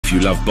If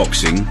you love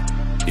boxing,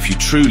 if you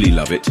truly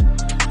love it,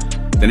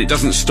 then it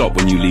doesn't stop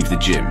when you leave the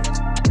gym.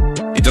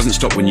 It doesn't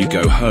stop when you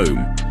go home,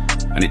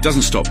 and it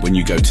doesn't stop when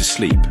you go to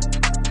sleep.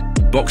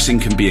 Boxing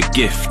can be a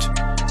gift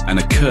and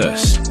a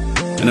curse,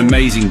 an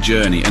amazing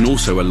journey and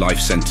also a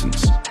life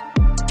sentence.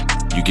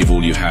 You give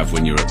all you have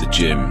when you're at the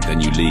gym, then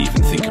you leave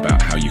and think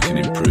about how you can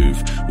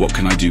improve. What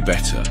can I do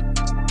better?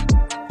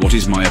 What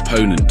is my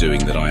opponent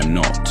doing that I am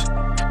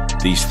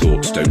not? These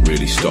thoughts don't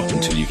really stop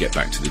until you get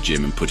back to the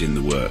gym and put in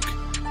the work.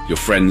 Your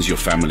friends, your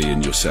family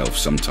and yourself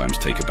sometimes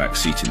take a back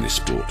seat in this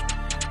sport.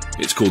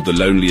 It's called the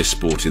loneliest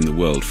sport in the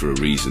world for a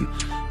reason,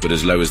 but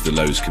as low as the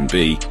lows can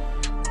be,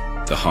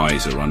 the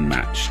highs are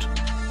unmatched.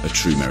 A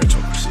true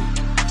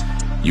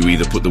meritocracy. You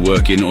either put the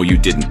work in or you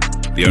didn't.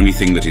 The only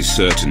thing that is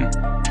certain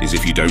is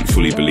if you don't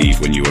fully believe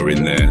when you are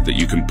in there that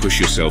you can push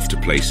yourself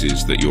to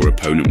places that your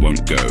opponent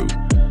won't go,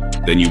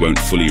 then you won't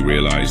fully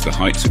realize the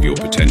heights of your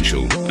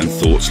potential, and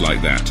thoughts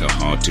like that are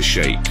hard to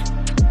shake.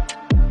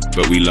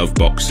 But we love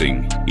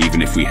boxing,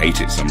 even if we hate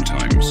it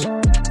sometimes.